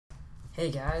Hey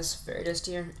guys, Veridust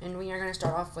here, and we are going to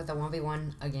start off with a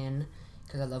 1v1 again,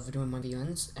 because I love doing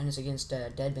 1v1s, and it's against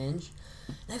Dead Binge.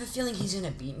 And I have a feeling he's going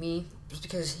to beat me, just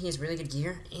because he has really good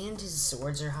gear, and his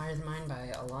swords are higher than mine by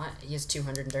a lot. He has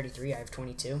 233, I have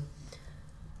 22.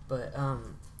 But,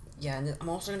 yeah, and I'm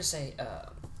also going to say,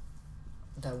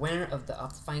 the winner of the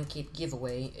Optifine Cape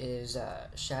giveaway is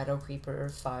Shadow Creeper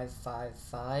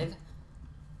 555.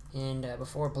 And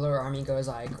before Blur Army goes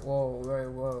like, whoa, whoa,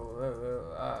 whoa,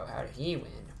 whoa, how did he win?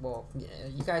 Well,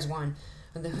 you guys won.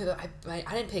 I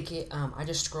didn't pick it. I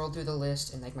just scrolled through the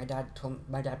list, and like my dad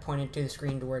pointed to the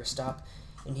screen to where to stop,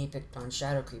 and he picked on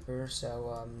Shadow Creeper.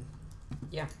 So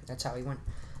yeah, that's how he won.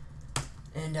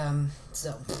 And and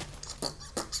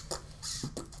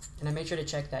I made sure to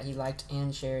check that he liked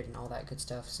and shared and all that good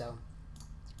stuff. So.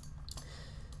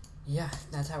 Yeah,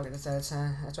 that's what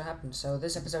happened. So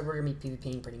this episode we're gonna be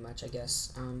PvPing pretty much, I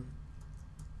guess. And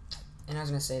I was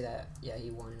gonna say that yeah,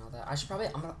 he won and all that. I should probably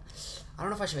I don't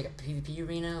know if I should make a PvP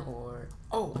arena or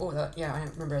yeah, I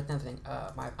remember another thing.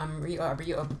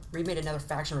 Remade another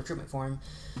faction recruitment form.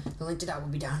 The link to that will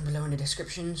be down below in the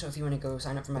description. So if you want to go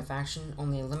sign up for my faction,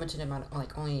 only a limited amount,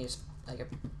 only is I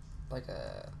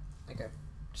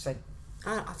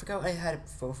forgot what I had it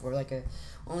for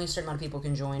only a certain amount of people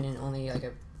can join, and only like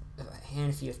a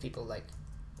handful of people, like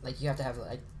you have to have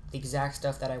like the exact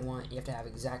stuff that I want, you have to have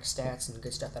exact stats and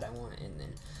good stuff that I want, and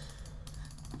then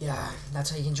yeah, that's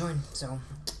how you can join. So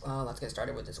let's get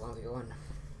started with this 1v1.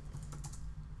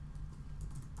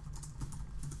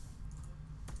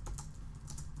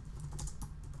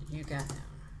 You got now.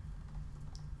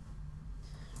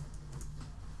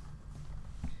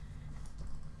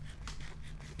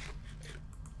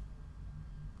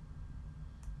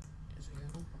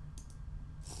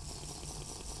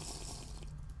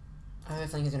 I have a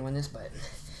feeling he's gonna win this, but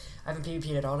I haven't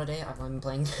PvP'd at all today. I've been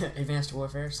playing Advanced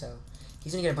Warfare, so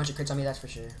he's gonna get a bunch of crits on me, that's for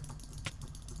sure.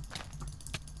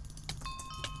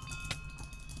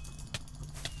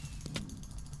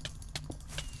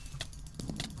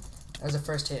 That was the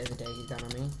first hit of the day he got on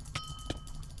me.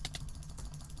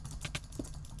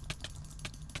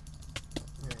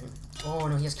 Alright. Oh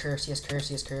no, he has cursed. He has cursed.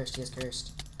 He has cursed. He has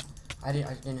cursed. I didn't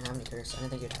have any curse. I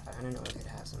didn't think I didn't know it could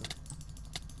have some.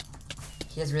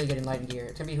 He has really good enlightened gear.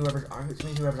 It's gonna be whoever's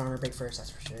armor break first, that's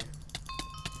for sure.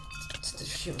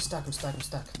 Shoot, I'm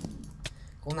stuck.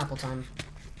 Golden apple time.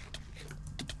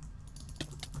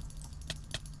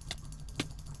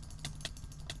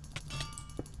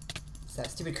 It's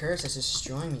that stupid curse that's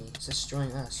destroying me. It's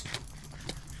destroying us.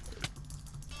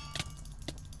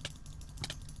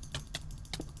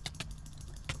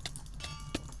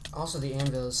 Also the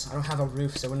anvils. I don't have a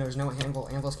roof, so when there's no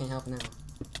anvils can't help now.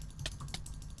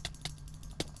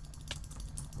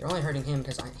 They're only hurting him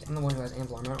because I'm the one who has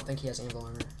anvil armor. I don't think he has anvil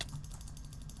armor.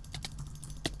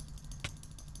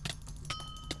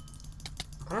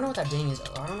 I don't know what that ding is.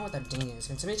 I don't know what that ding is.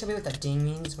 Can somebody tell me what that ding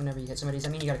means whenever you hit somebody? Does that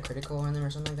mean you got a critical on them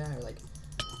or something like that? Or like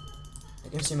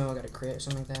MCMO got a crit or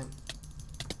something like that?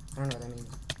 I don't know what that means.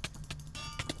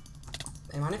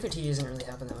 And my fatigue isn't really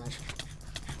helping that much.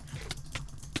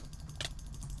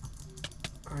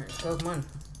 Alright, let's go, come on.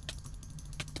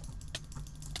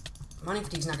 Mining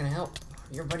fatigue's not gonna help.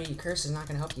 Your buddy curse is not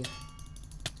gonna help you.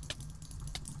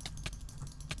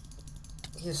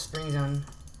 He has springs on.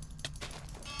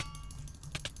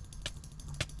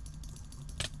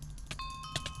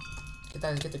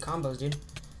 Get the combos, dude.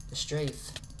 The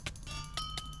strafe.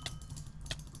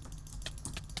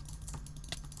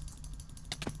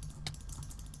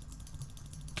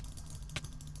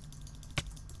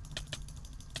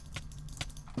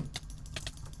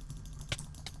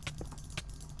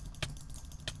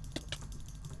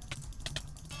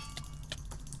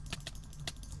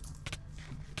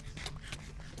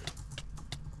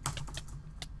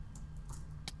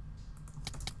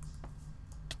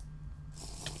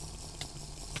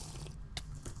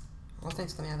 Well,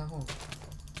 thanks, let me out of the hole.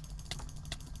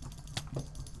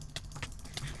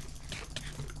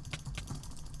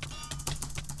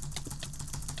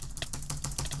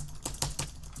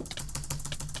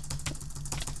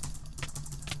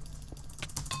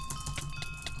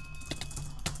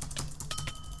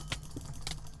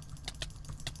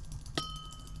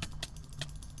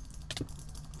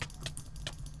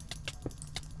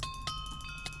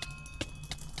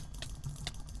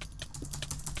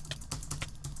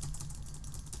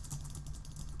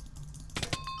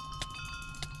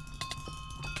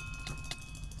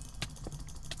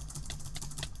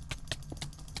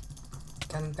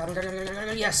 Got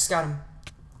him. Yes, got him.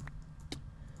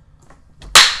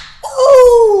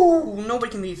 Ooh,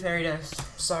 nobody can beat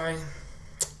Veridust. Sorry.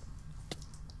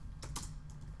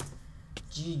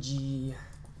 GG.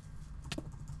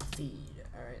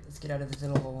 let's get out of this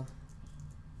little hole.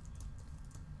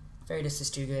 Fairy dust is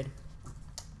too good.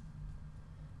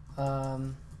 My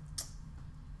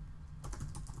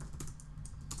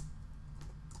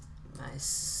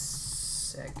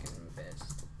second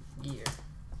best gear.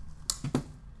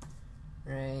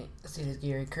 Right, let's see this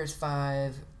gear. Curse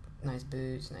 5, nice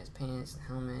boots, nice pants,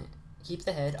 helmet. Keep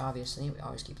the head, obviously. We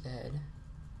always keep the head.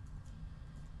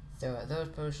 Throw out those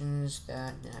potions.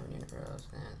 That didn't have any anvils.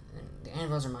 And the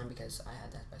anvils are mine because I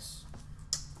had that best.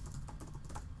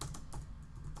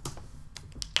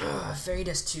 Ugh, fairy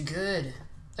dust too good.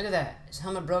 Look at that. His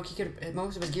helmet broke. He could.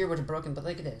 Most of his gear would have broken, but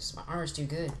look at this. My armor's too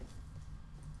good.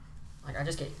 Like I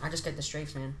just get the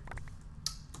strafes, man.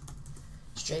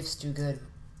 Strafe's too good.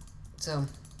 So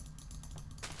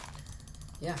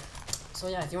yeah. So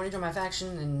yeah, if you want to join my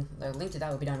faction, then the link to that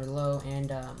will be down below. And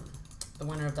the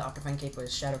winner of the Optifine Cape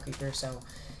was Shadow Creeper, so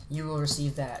you will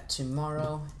receive that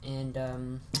tomorrow. And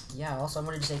yeah, also I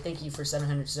wanted to say thank you for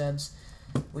 700 subs.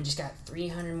 We just got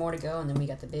 300 more to go, and then we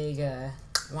got the big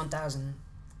 1,000.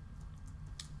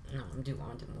 No, I want to do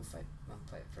one fight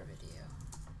per video.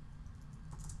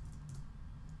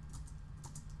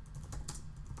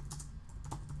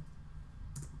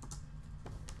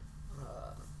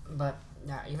 But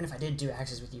yeah, even if I did do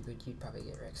access with you, you'd probably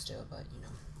get wrecked still. But you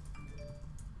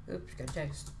know, oops, got a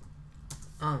text.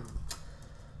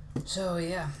 So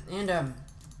yeah, and the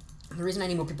reason I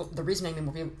need more people,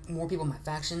 more people in my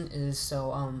faction is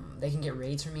so they can get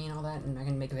raids from me and all that, and I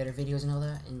can make better videos and all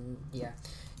that, and yeah,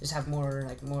 just have more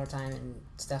time and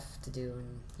stuff to do,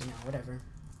 and you know, whatever.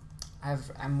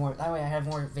 I'm more that way. I have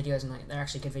more videos, and they're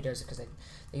actually good videos because they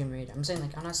can raid. I'm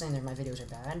not saying that my videos are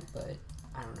bad, but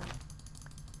I don't know.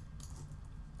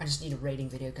 I just need a rating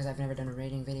video because I've never done a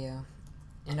rating video.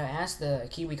 And I asked the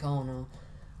Kiwi Colonel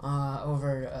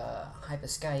over Hype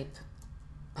Skype.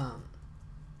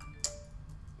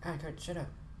 Alright, shut up.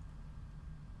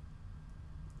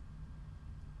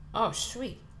 Oh,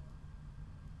 sweet.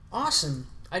 Awesome.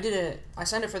 I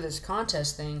signed up for this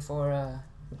contest thing for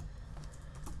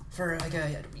like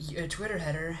a Twitter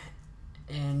header,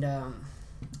 and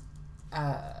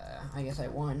I guess I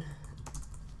won.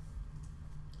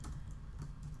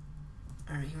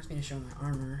 Alright, he wants me to show my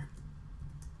armor.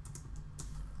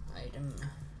 Item.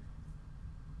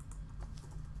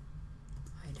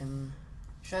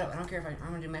 Shut up, I don't care if I'm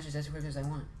gonna do matches as quick as I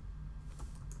want.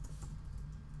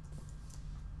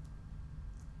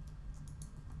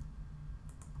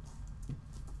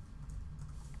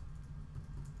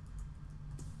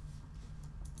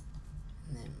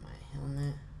 And then my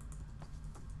helmet.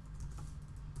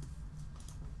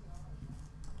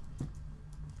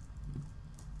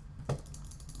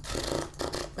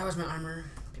 That was my armor.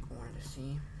 People wanted to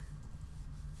see.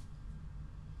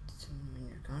 Win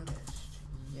your contest.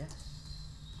 Yes.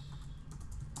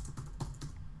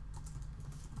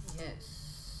 Yes.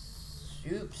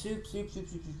 Soup.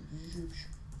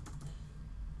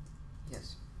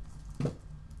 Yes.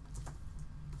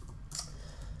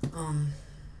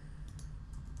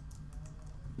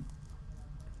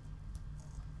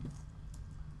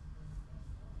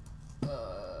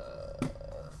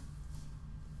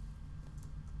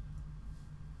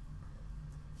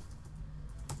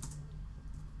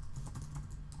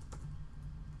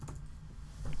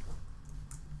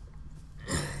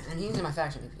 And he's in my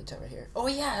faction if it's over here. Oh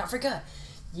yeah, I forgot.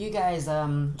 You guys,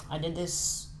 I did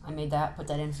this. I made that, put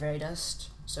that in fairy dust.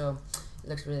 So it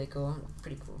looks really cool,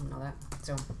 pretty cool and all that.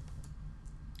 So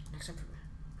next time,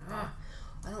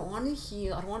 I don't want to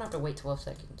heal. I don't want to have to wait 12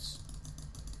 seconds.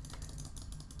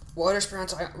 Water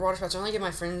sprouts. I only give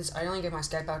my friends. I only give my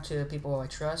Skype out to people I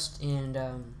trust and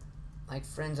like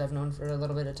friends I've known for a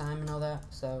little bit of time and all that.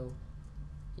 So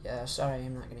yeah, sorry,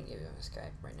 I'm not gonna give you a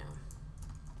Skype right now.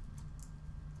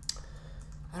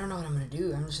 I don't know what I'm gonna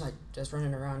do. I'm just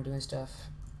running around doing stuff.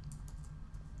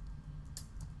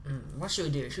 What should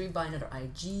we do? Should we buy another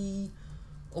IG,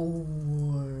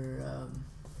 or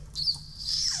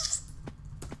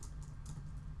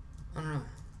I don't know.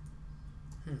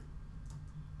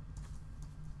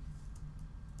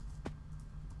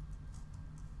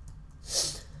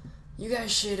 You guys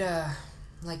should I'm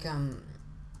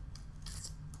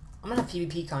gonna have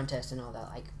PvP contest and all that,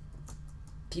 like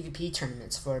PvP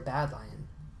tournaments for Bad Lion.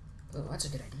 Oh, that's a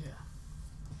good idea.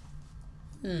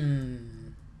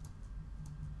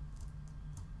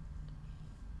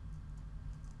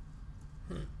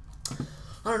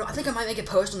 I don't know. I think I might make a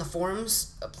post on the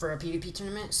forums for a PvP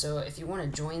tournament. So if you want to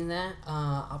join that,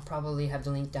 I'll probably have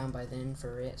the link down by then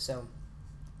for it. So,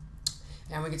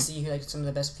 and we can see who like some of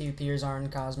the best PvPers are in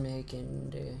Cosmic,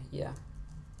 and yeah,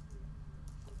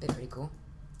 be pretty cool.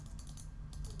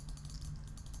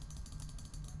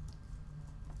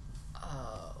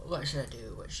 What should I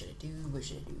do? What should I do? What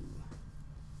should I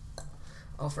do?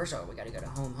 Oh, first of all, we gotta go to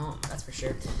home. That's for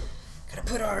sure. Gotta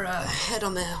put our head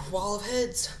on the wall of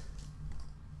heads.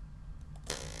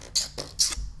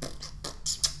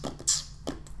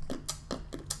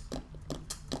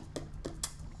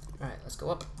 Alright, let's go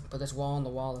up. Put this wall on the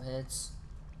wall of heads.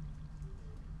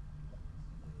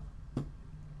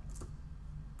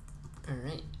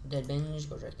 Alright, dead binge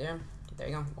goes right there. There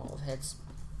you go, wall of heads.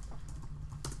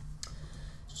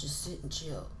 Just sit and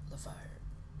chill the fire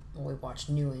while we watch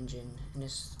New Engine and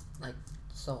his like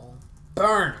soul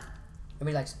burn.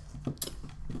 Nobody likes it.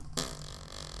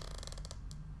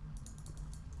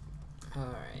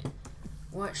 Alright.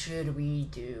 What should we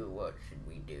do? What should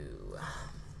we do?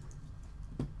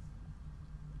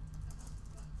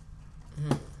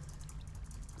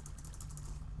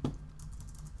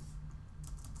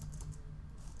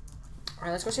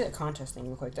 Alright, let's go see the contest thing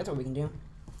real quick. That's what we can do.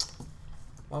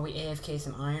 While we AFK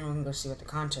some iron, we can go see what the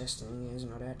contest thing is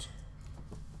and all that.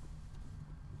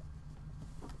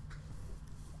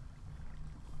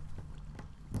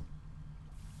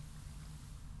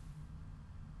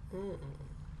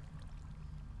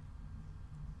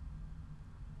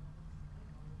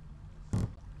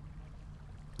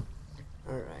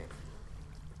 Alright.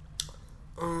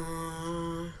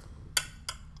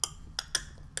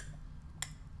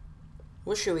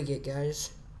 What should we get,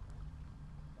 guys?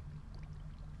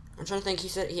 I'm trying to think.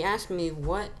 He asked me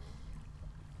what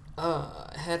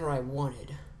header I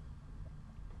wanted.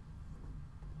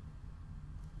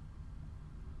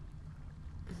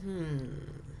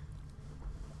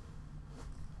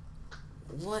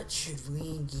 What should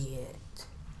we get?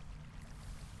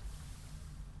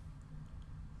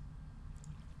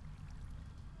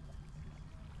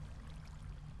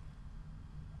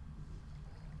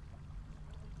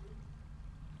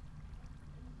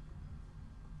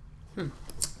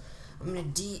 I'm gonna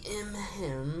DM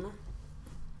him.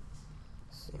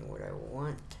 See what I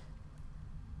want.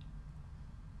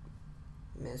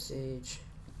 Message.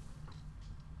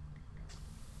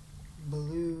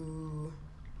 Blue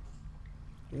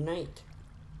Knight.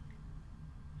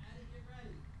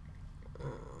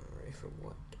 Ready for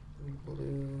what?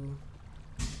 Blue.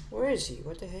 Where is he?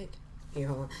 What the heck? Here,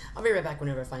 hold on. I'll be right back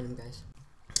whenever I find him, guys.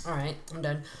 Alright, I'm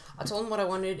done. I told him what I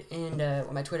wanted and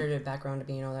what my Twitter background to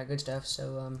be and all that good stuff,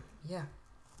 so, yeah.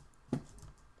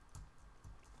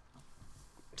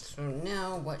 So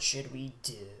now, what should we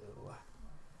do?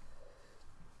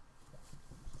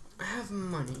 I have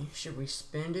money. Should we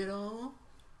spend it all?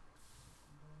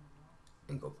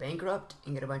 And go bankrupt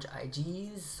and get a bunch of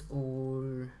IGs?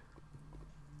 Or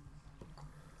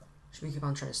should we keep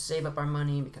on trying to save up our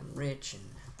money and become rich? And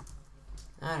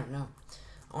I don't know.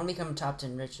 I want to become top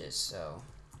 10 richest, so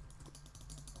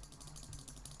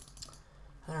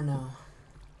I don't know.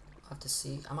 I'll have to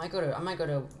see. I might go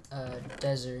to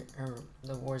desert or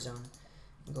the war zone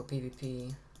and go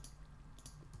PvP.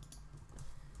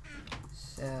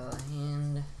 Sell a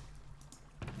hand.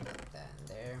 Put that in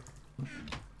there.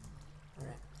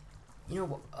 Alright. You know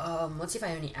what? Let's see if I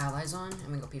have any allies on. I'm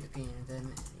gonna go PvP and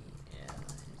then any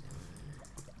allies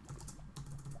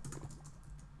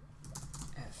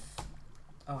on. F.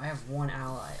 Oh, I have one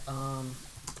ally.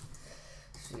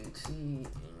 CT any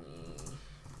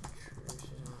truces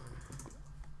on.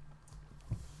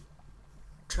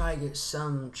 Try to get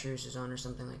some truces on or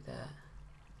something like that.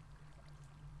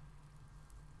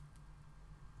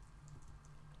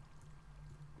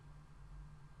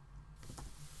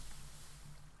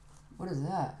 What is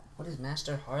that? What does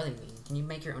Master Harley mean? Can you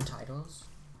make your own titles?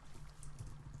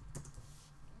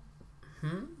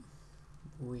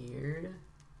 Weird.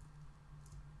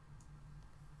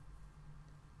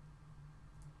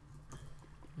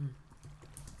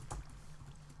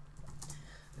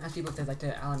 I ask people if they'd like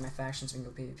to ally my factions and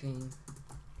go PvPing.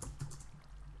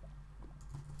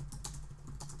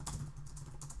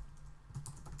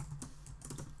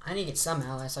 I need to get some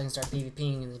allies so I can start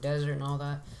PvPing in the desert and all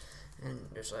that. And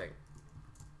just like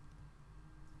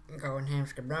going ham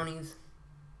for brownies.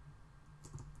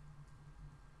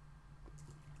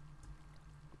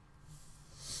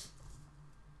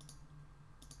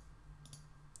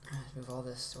 Let's move all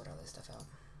this, sort all this stuff out.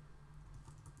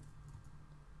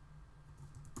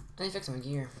 I need to fix my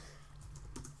gear.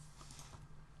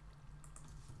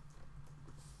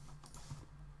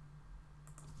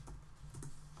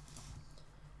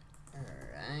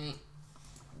 Alright.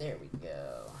 There we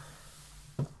go.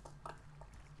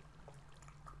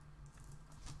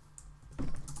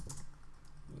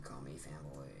 You call me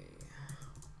fanboy.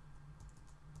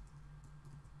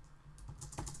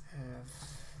 Have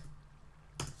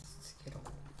Skittles.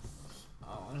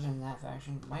 Oh, was in that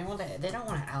faction. Why won't they? They don't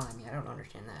want to ally me. I don't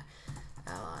understand that.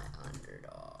 Ally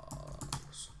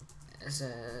underdogs.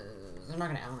 They're not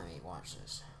gonna ally me. Watch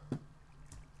this.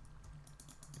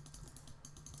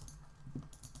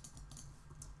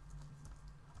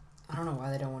 I don't know why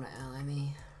they don't want to ally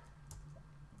me.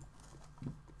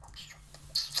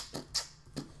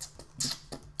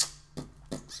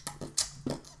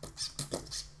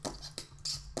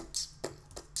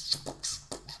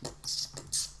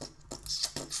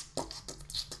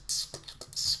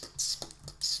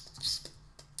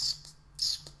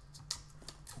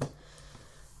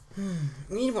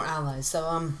 We need more allies,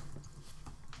 so,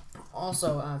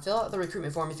 also, fill out the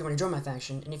recruitment form if you want to join my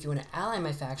faction, and if you want to ally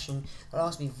my faction, that'll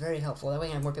also be very helpful. That way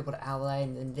I have more people to ally,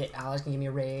 and then the allies can give me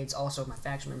raids, also my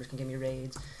faction members can give me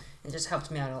raids. It just helps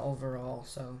me out overall,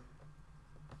 so,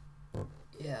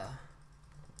 yeah.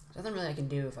 There's nothing really I can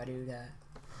do if I do that.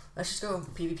 Let's just go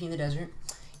PvP in the desert,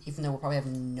 even though we'll probably have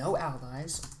no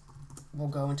allies. We'll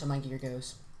go until my gear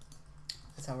goes.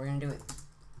 That's how we're going to do it.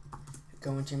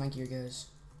 Go until my gear goes.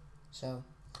 So,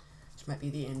 this might be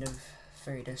the end of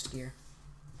Fairy Dust gear.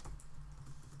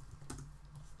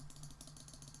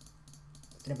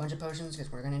 Get a bunch of potions,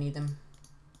 because we're going to need them.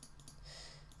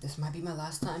 This might be my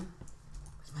last time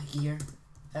with my gear,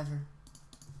 ever.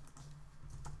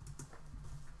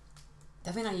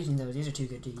 Definitely not using those, these are too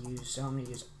good to use, so I'm going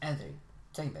to use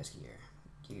second best gear.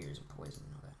 Gears and poison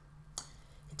and all that.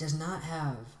 It does not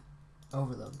have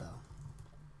overload, though.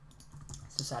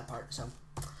 That's the sad part, so...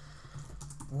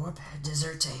 Warp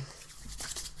Deserte.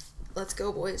 Let's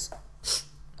go, boys.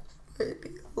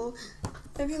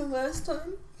 Maybe the last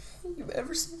time you've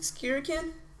ever seen this gear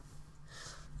again.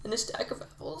 And a stack of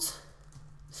apples.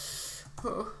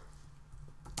 Oh.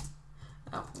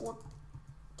 At Warp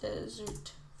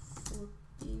Desert for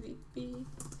PvP.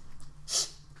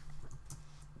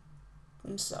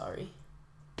 I'm sorry.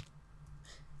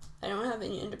 I don't have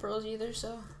any ender pearls either,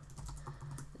 so...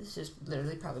 This is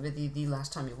literally probably the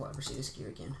last time you will ever see this gear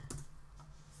again.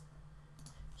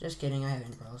 Just kidding, I have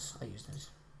ender pearls. I'll use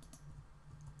those.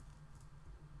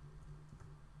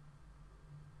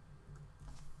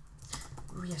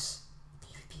 Oh yes,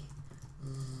 PvP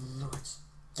lords.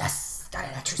 Yes, got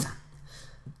it, a true son.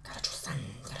 Got a true son.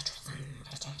 Got a true son.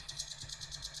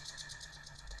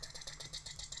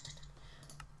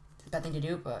 It's a bad thing to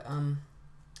do, but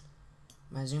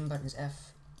my zoom button is F.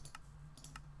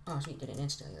 Oh, sweet, did it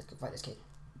instantly. Let's go fight this kid.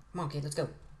 Come on, kid, let's go.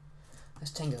 Let's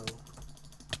tango.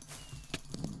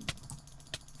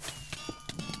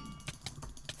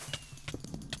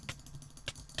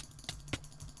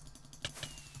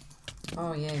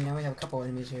 Oh, yay, now we have a couple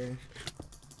enemies here.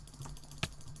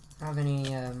 I don't have any,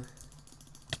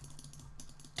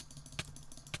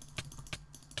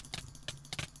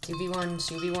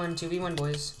 2v1,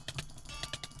 boys.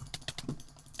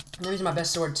 I'm using my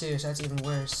best sword, too, so that's even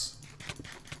worse.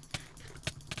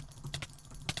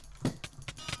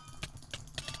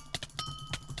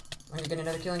 I'm gonna get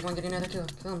another kill, I'm gonna get another kill.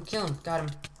 Kill him, got him.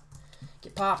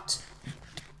 Get popped.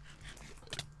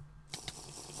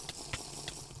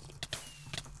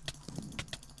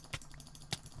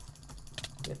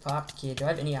 Get popped, kid. Do I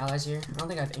have any allies here? I don't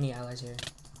think I have any allies here.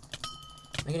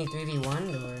 Am I getting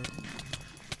 3v1 or...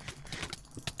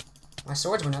 My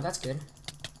swords went out, that's good.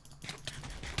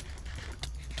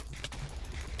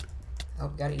 Oh,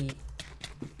 gotta eat.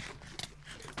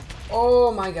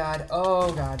 Oh my god,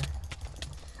 oh god.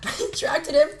 I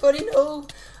attracted everybody, no!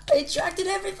 I attracted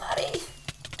everybody!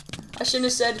 I shouldn't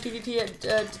have said PvP at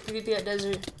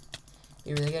desert.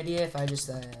 Be a really good idea if I just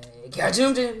got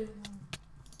zoomed in.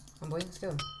 Come on, boy, let's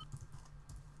go.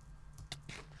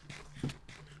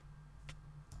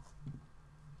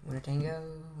 Winner tango.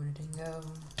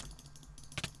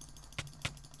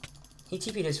 He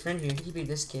TP'd his friend here. He TP'd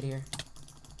this kid here.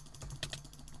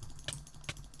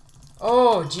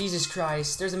 Oh, Jesus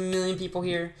Christ. There's a million people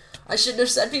here. I shouldn't have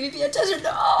said PvP at desert.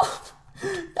 No!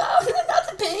 No, not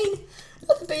the pain.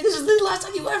 Not the pain. This is the last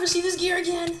time you will ever see this gear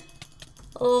again.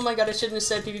 Oh my god, I shouldn't have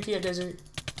said PvP at desert.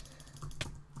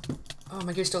 Oh,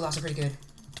 my gear still lasted pretty good.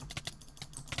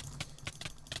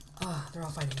 Ah, they're all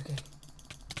fighting. Okay.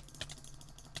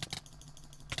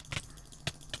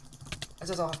 Let's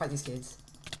just all fight these kids.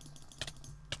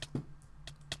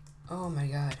 Oh my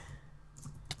god.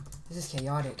 This is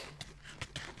chaotic.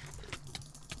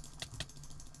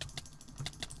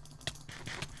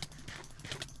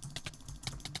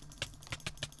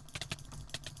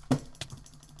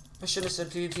 I should have said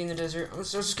PvP in the desert. I'm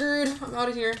so screwed. I'm out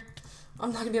of here.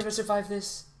 I'm not gonna be able to survive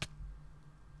this.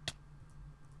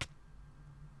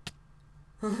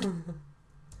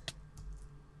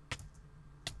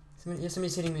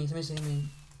 Somebody's hitting me. Somebody's hitting me.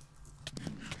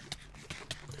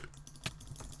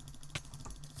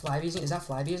 Fly using? Is that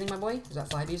fly using, my boy? Is that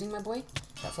fly using, my boy?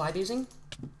 Is that fly using?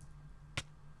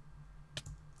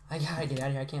 I gotta get out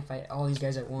of here. I can't fight all these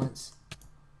guys at once.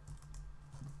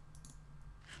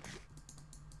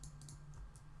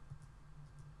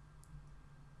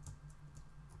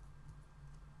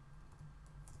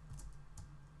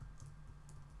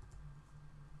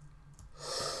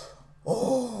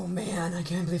 Oh man, I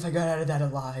can't believe I got out of that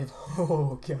alive.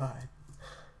 Oh god.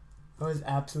 That was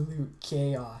absolute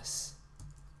chaos.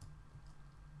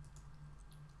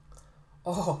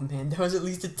 Oh man, that was at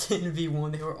least a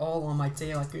 10v1. They were all on my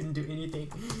tail. I couldn't do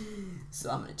anything.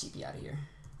 So I'm gonna TP out of here.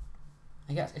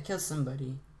 I killed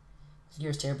somebody. This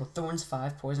gear is terrible. Thorns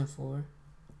 5, poison 4.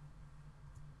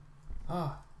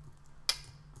 Oh.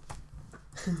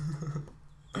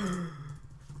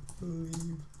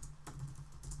 Leave.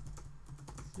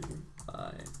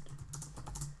 Survived.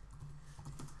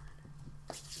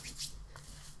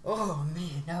 Oh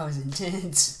man, that was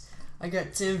intense. I got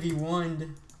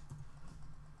 10v1'd.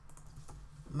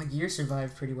 My gear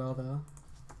survived pretty well though.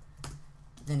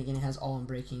 Then again, it has all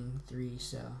Unbreaking 3,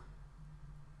 so...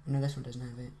 No, this one doesn't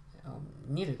have it.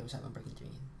 Neither of those have Unbreaking 3.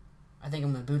 I think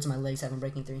my boots and my legs have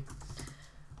Unbreaking 3.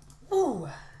 Woo!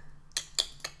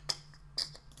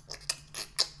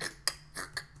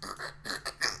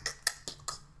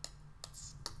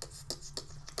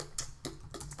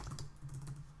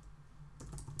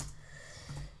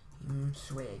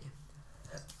 Swag.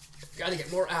 Gotta get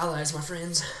more allies, my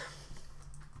friends.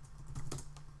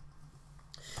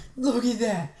 Look at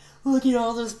that! Look at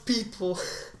all those people!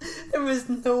 There was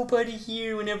nobody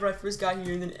here whenever I first got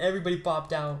here, and then everybody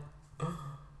popped out.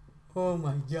 Oh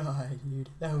my god, dude.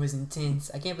 That was intense.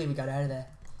 I can't believe we got out of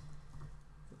that.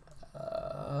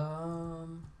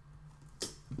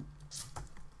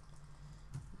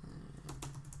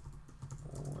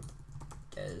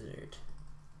 Desert.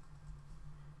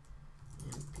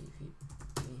 And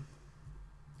PvP.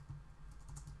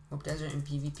 Hope Desert and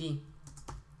PvP.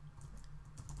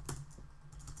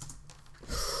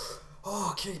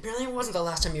 Oh, okay, apparently it wasn't the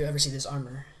last time you ever see this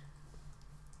armor.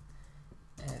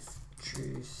 F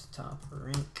truth top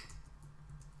rank.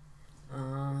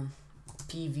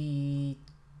 PV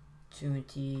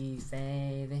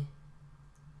 25.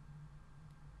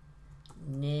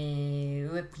 No,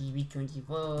 PV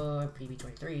 24, PV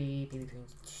 23, PV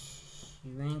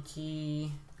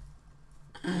 20.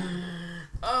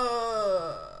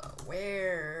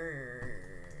 Where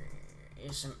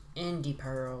is some indie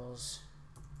pearls?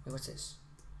 Wait, what's this?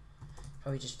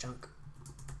 Probably just junk.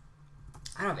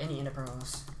 I don't have any ender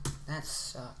pearls. That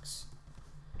sucks.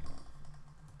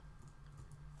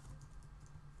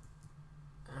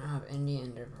 I don't have any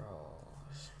ender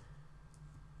pearls.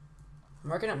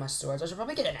 I'm working up my swords. I should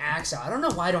probably get an axe out. I don't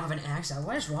know why I don't have an axe out.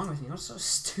 What is wrong with me? I'm so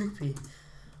stupid.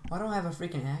 Why don't I have a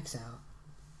freaking axe out?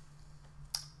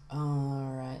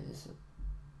 Alright, this will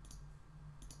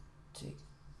take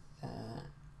that.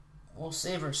 We'll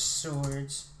save our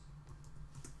swords.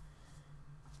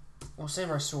 We'll save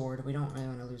our sword. We don't really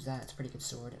want to lose that. It's a pretty good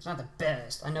sword. It's not the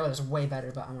best. I know it's way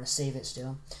better, but I want to save it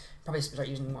still. Probably start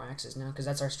using more axes now, because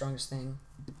that's our strongest thing.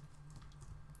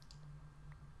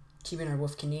 Keeping our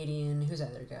wolf Canadian. Who's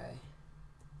that other guy?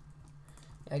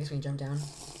 Yeah, I guess we can jump down.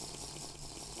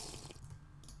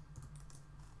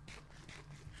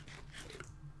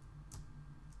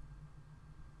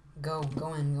 Go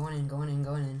in.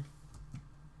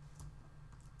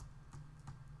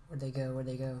 Where'd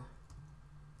they go?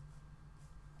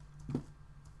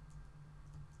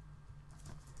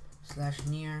 Slash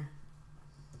near.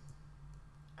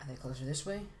 Are they closer this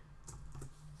way?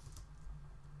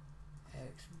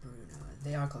 X Bruno.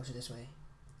 They are closer this way.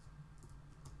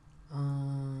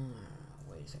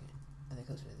 Wait a second. Are they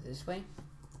closer this way?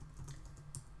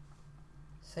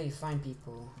 That's how you find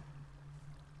people.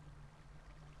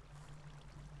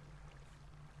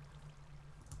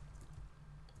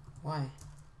 Why?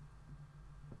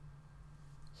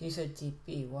 He said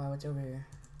TP. Why? What's over here?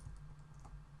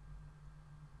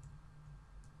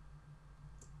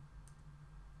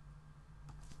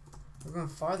 We're going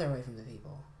farther away from the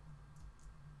people.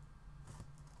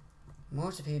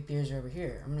 Most of the PvPers are over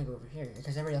here. I'm gonna go over here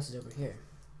because everybody else is over here.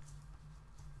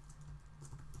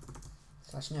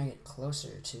 Slash now I get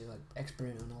closer to like X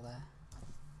Bruno and all that.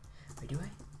 Wait, do I?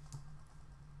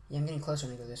 Yeah, I'm getting closer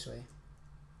when I go this way.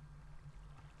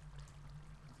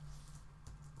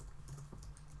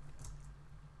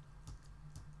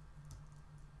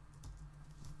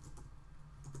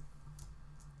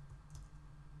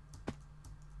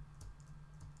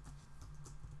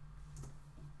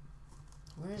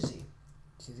 Where is he?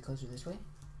 Is he closer this way?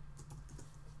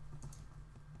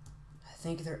 I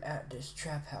think they're at this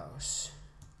trap house.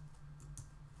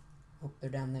 Oh, they're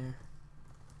down there.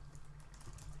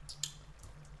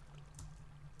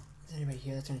 Is anybody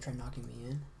here that's gonna try knocking me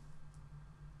in?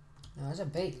 No, there's a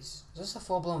base. Is this a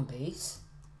full-blown base?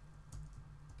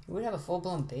 We would have a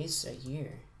full-blown base right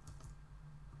here.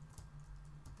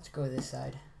 Let's go to this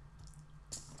side.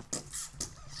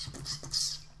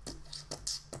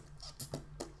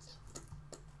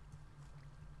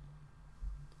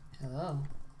 Hello.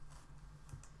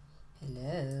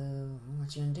 Hello.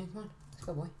 What you gonna do? Come on. Let's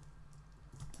go, boy.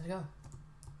 Let's go.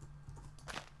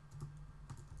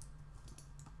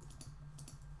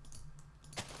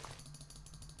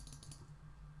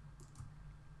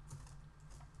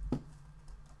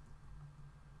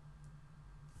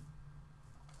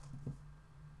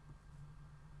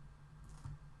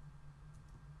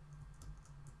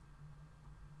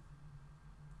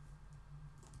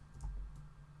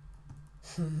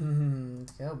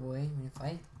 Let's go, boy. We're gonna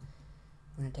fight.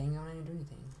 We're gonna tango. I'm not gonna do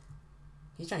anything.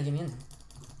 He's trying to get me in there.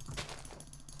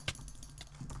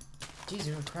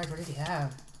 Jesus Christ, what does he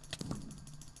have?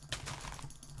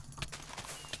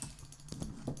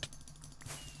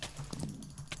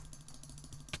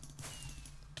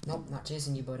 Nope, not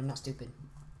chasing you, bud. I'm not stupid.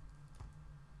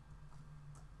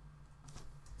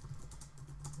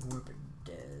 Warp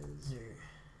desert.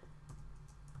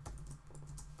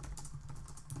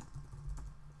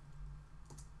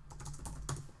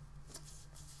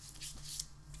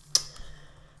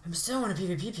 I'm still on a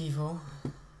PvP, people.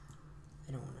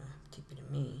 They don't want to TP to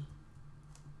me.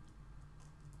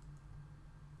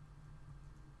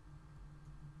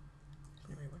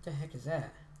 What the heck is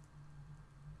that?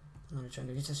 I'm not trying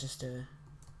to. This is just a.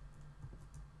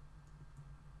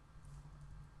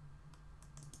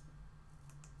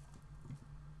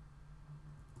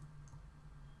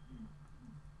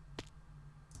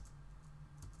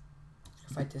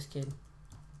 Fight this kid.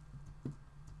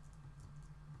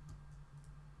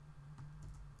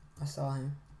 I saw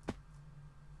him.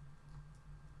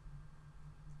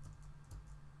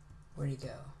 Where'd he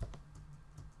go?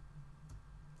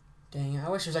 Dang, I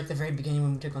wish it was like the very beginning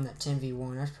when we took on that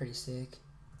 10v1. That's pretty sick.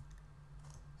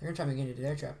 They're gonna try me to get into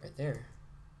their trap right there.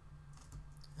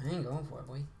 I ain't going for it,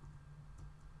 boy.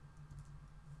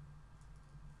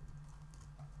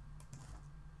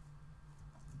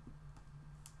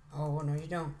 Oh, no you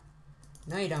don't.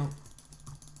 No you don't.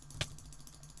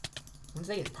 Once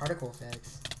they get particle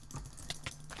effects.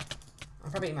 I'm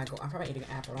probably eating I'm probably eating an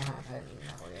apple. I haven't eaten an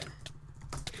apple yet.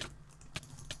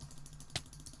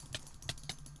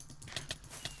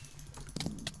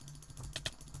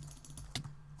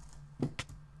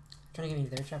 Trying to get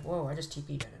into their trap. Whoa, I just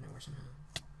TP'd out of nowhere somehow.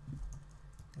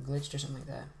 Glitched or something like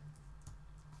that.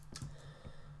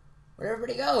 Where'd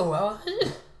everybody go?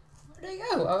 Where'd they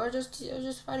go? I was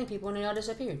just fighting people and they all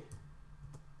disappeared.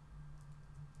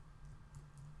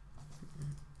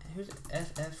 Who's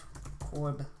FF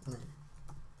Corblin?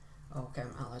 Oh, okay,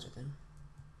 I'm allies with him.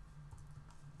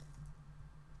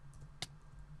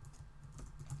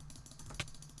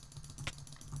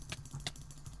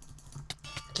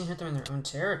 I can't hit them in their own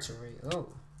territory. Oh.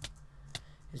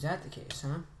 Is that the case,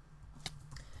 huh?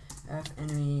 F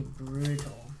enemy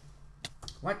brutal.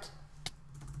 What?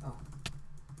 Oh.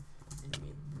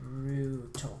 Enemy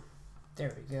brutal.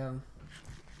 There we go.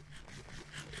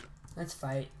 Let's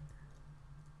fight.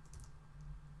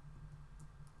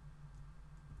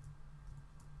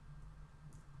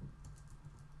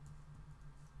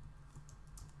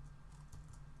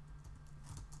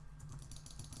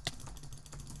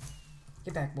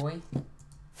 Get back, boy. I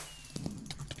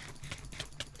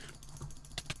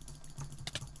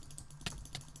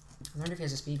wonder if he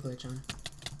has a speed glitch on.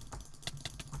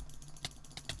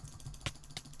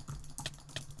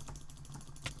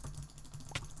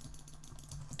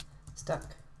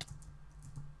 Stuck.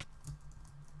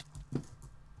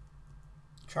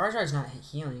 Charizard's not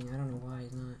healing. I don't know why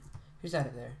he's not. Who's that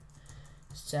up there?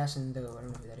 Assassin though. I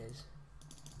don't know who that is.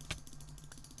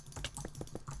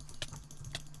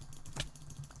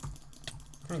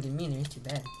 Trying to get me in there. It's too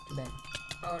bad. Too bad.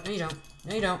 Oh, no you don't.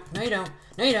 No you don't. No you don't.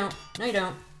 No you don't. No you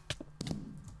don't.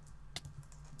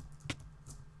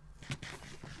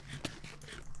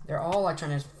 They're all like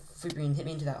trying to flip me and hit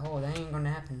me into that hole. That ain't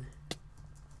gonna happen.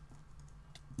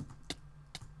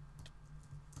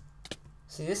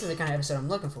 See, this is the kind of episode I'm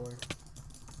looking for.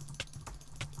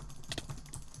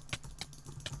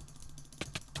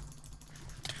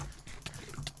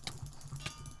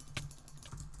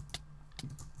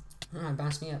 Oh, it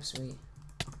bounced me up, sweet.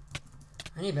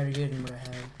 I need better gear than what I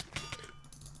have.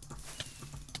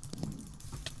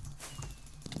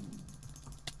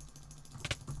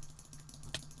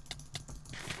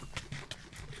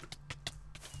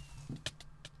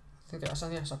 I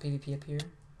think I saw PvP up here.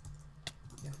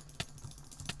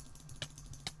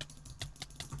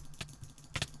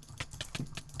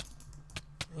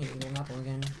 apple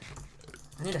again.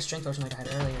 I need a strength potion like I had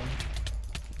earlier.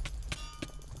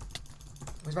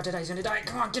 He's about to die. He's gonna die.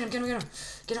 Come on, get him, get him, get him.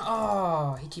 Get him.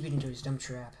 Oh, he TP'd into his dumb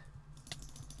trap.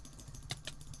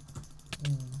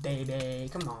 Baby,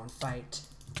 come on, fight.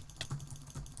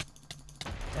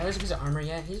 Did I lose a piece of armor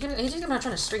yet? He's just gonna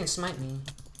try to freaking smite me.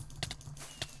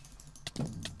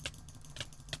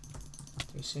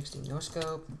 360, no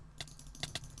scope.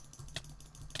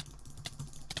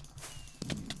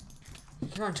 He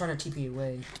keep on trying to TP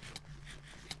away.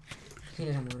 He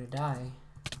doesn't want to die.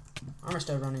 Armor's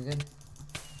still running good.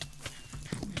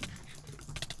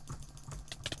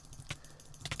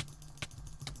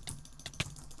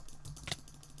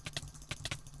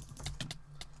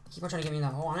 Keep on trying to get me in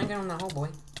that hole. I ain't going in that hole, boy.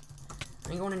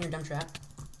 I ain't going in your dumb trap.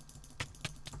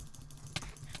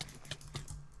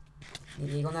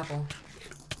 You go in that hole.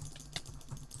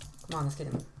 Come on, let's get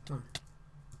him. Come on.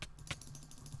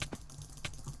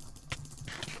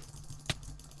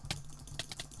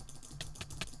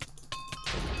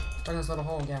 Stuck in this little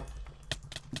hole, yeah.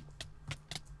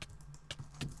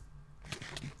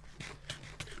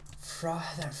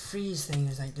 That freeze thing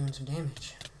is like doing some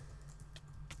damage.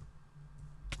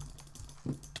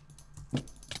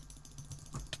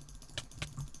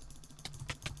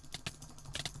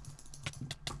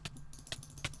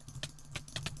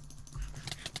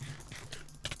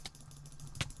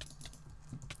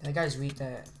 That guy's weak,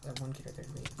 that one kid right there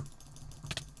is weak.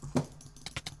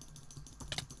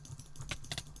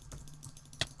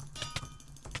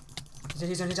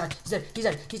 He's dead, he's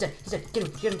dead. Get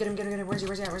him. Where's he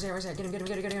at? Get him.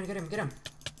 Get him.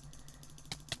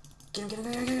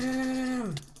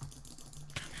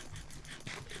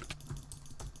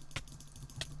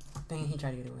 Dang it, he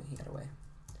tried to get away. He got away.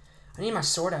 I need my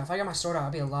sword out. If I got my sword out,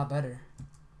 I'll be a lot better.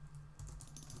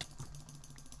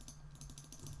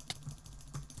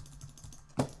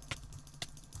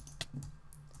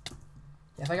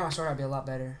 Yeah, if I got my sword out, I'd be a lot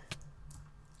better.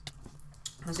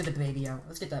 Let's get the baby out.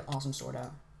 Let's get that awesome sword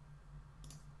out.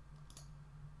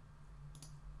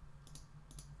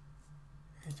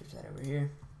 Let's put that over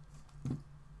here.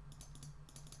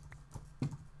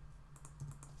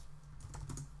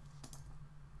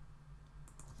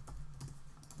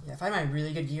 Yeah, if I had my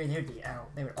really good gear, they would be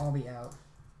out. They would all be out.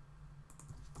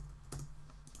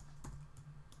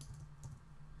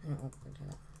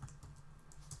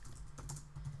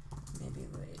 Maybe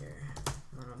later.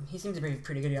 He seems to be a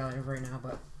pretty good ally right now,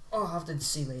 but I'll have to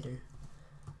see later.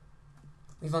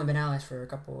 We've only been allies for a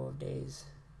couple of days.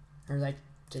 Or like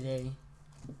today.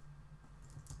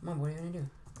 Come on, what are you gonna do?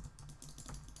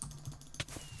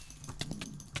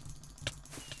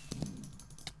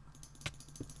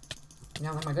 You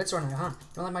don't like my good sword now, huh?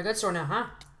 You don't like my good sword now, huh?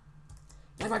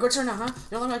 You like my good sword now, huh? You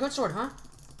don't like my good sword, huh?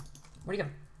 Where'd he go?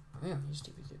 Oh yeah, he's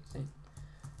stupid thing.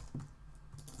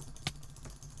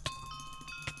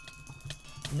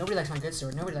 Nobody likes my good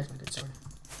sword. Nobody likes my good sword.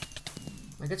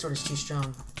 My good sword is too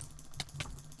strong.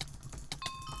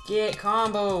 Get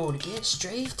comboed. Get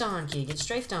strafed on, kid. Get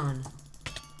strafed on.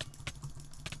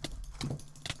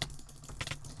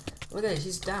 Look at this.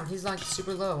 He's down. He's like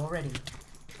super low already.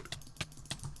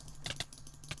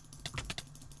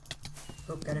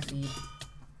 Oh, gotta feed.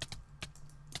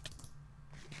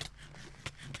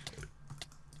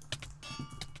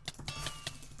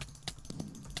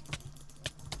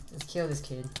 Let's kill this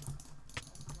kid.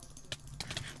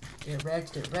 Get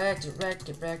wrecked, get wrecked, get wrecked,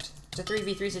 get wrecked. It's a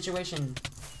 3v3 situation.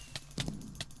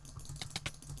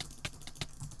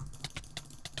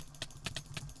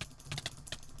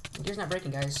 My gear's not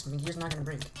breaking, guys. My gear's not gonna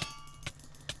break.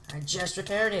 I just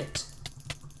repaired it.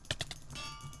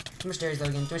 Too much Darius low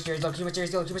again. Too much Darius low. Too much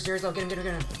Darius low. Too much Darius low. Get him, get him,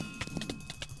 get him.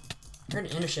 I heard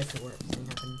an intershift at work thing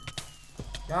happen.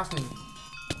 Get off me.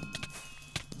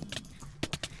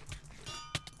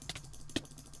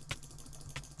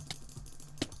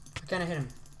 I kinda hit him.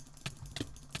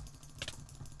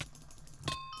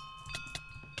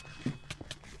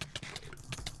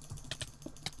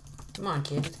 Come on,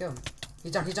 kid, let's go.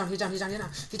 He's down, he's down, he's down, he's down, he's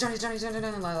down, he's down, he's down, he's down, he's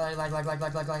down,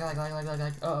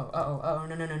 like, oh,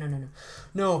 no,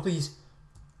 no, please.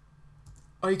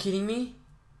 Are you kidding me?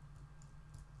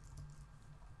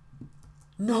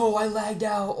 No, I lagged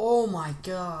out, oh my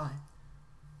god.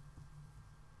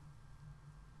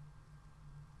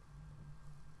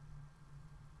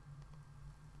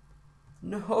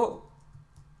 No.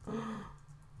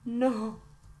 No.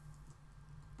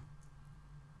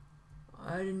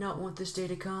 I did not want this day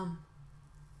to come.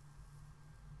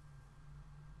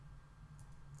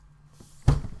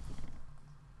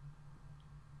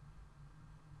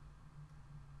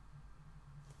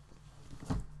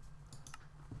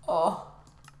 Oh.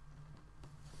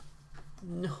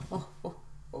 No.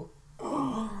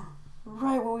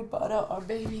 brought out our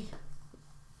baby.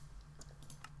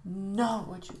 Not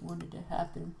what you wanted to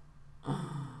happen.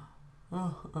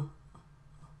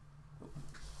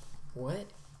 What?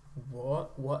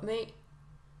 What, mate?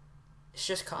 It's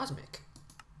just Cosmic.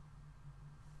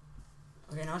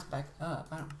 Okay, now it's back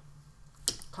up.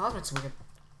 Cosmic's weird.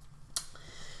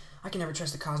 I can never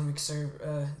trust the Cosmic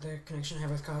the connection I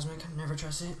have with Cosmic. I never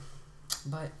trust it.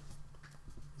 But,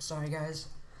 sorry guys,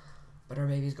 but our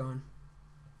baby's gone.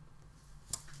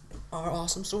 Our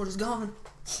awesome sword is gone.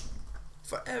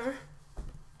 Forever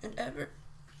and ever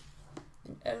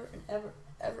and ever and ever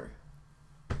and ever.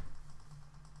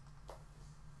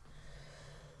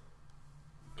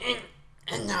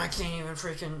 And now I can't even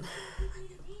freaking...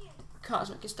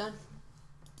 Cosmic is done.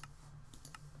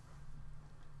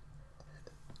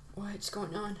 What's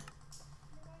going on?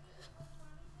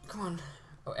 Come on.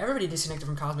 Oh, everybody disconnected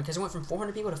from Cosmic because it went from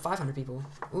 400 people to 500 people.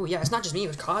 Ooh, yeah, it's not just me, it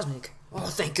was Cosmic. Oh,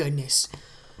 thank goodness.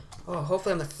 Oh,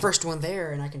 hopefully I'm the first one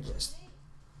there and I can just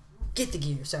get the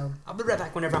gear. So, I'll be right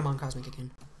back whenever I'm on Cosmic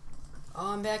again.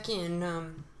 Oh, I'm back in,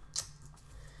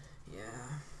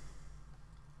 yeah.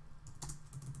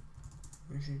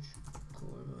 Message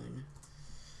Corbin.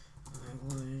 I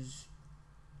was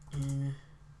in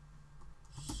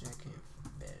second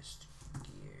best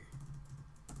gear.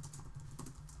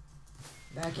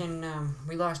 Back in,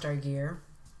 we lost our gear.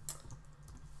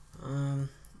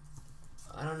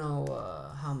 I don't know,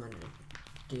 how I'm gonna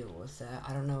deal with that.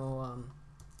 I don't know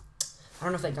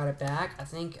if they got it back. I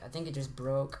think it just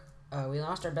broke. We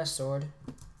lost our best sword.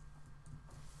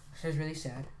 Which is really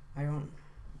sad. I don't...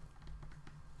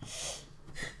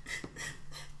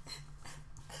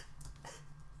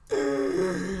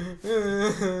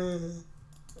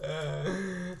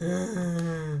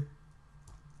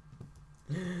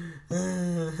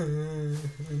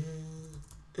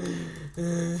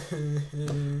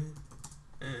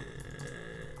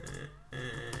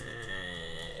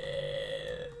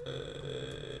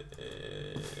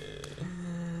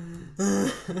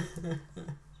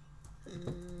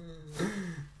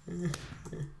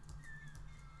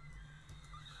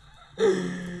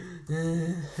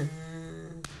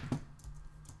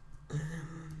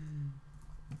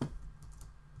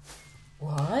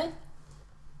 What?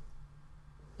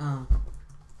 Oh.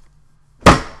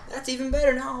 That's even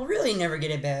better. Now I'll really never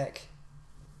get it back.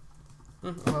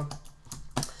 Well,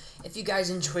 if you guys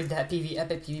enjoyed that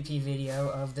epic PvP video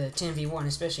of the 10v1,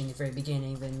 especially in the very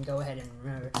beginning, then go ahead and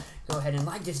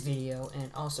like this video,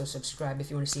 and also subscribe if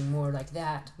you want to see more like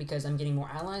that, because I'm getting more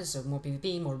allies, so more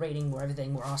PvP, more rating, more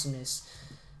everything, more awesomeness.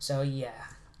 So yeah,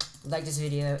 like this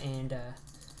video, and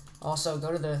also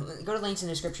go to links in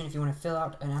the description if you want to fill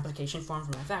out an application form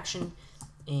for my faction,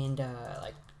 and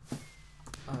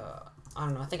I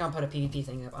don't know. I think I'll put a PvP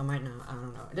thing up. I might not. I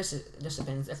don't know. This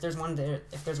depends. If there's one there,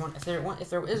 if there is one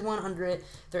under it,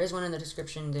 if there is one in the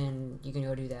description, then you can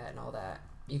go do that and all that.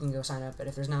 You can go sign up. But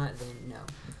if there's not, then no.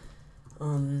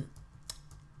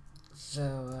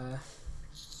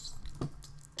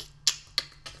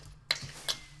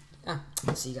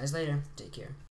 See you guys later. Take care.